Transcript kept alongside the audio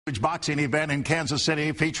Huge boxing event in Kansas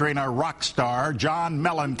City featuring a rock star. John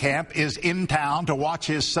Mellencamp is in town to watch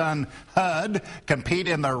his son Hud compete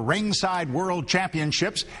in the Ringside World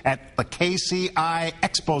Championships at the KCI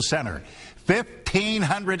Expo Center.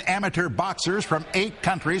 1,500 amateur boxers from 8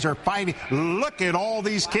 countries are fighting. Look at all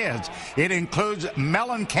these kids. It includes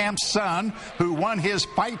Mellencamp's son, who won his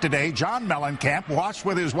fight today. John Mellencamp watched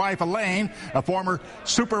with his wife Elaine, a former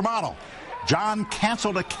supermodel. John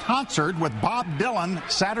canceled a concert with Bob Dylan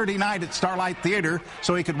Saturday night at Starlight Theater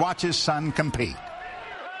so he could watch his son compete.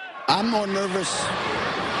 I'm more nervous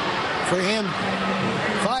for him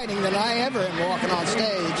fighting than I ever am walking on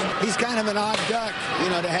stage. He's kind of an odd duck,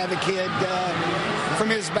 to have a kid from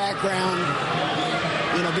his background,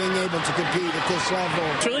 being able to compete at this level.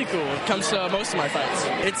 It's really cool. It comes to most of my fights.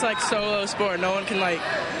 It's like solo sport. No one can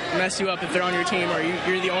mess you up if they're on your team, or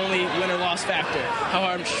you're the only win-or-loss factor. How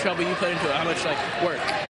much trouble you put into it, how much work.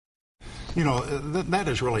 That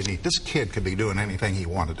is really neat. This kid could be doing anything he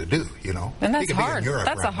wanted to do, And that's hard.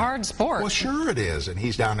 That's a hard sport. Well, sure it is. And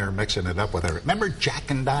he's down there mixing it up with her. Remember Jack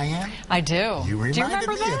and Diane? I do. You reminded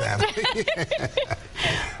me of them.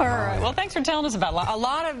 All right. Well, thanks for telling us about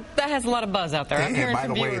that has a lot of buzz out there. I'm hearing by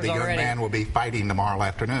from the way, viewers the young already. man will be fighting tomorrow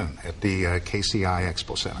afternoon at the KCI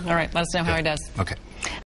Expo Center. All right. Let us know how he does. Okay.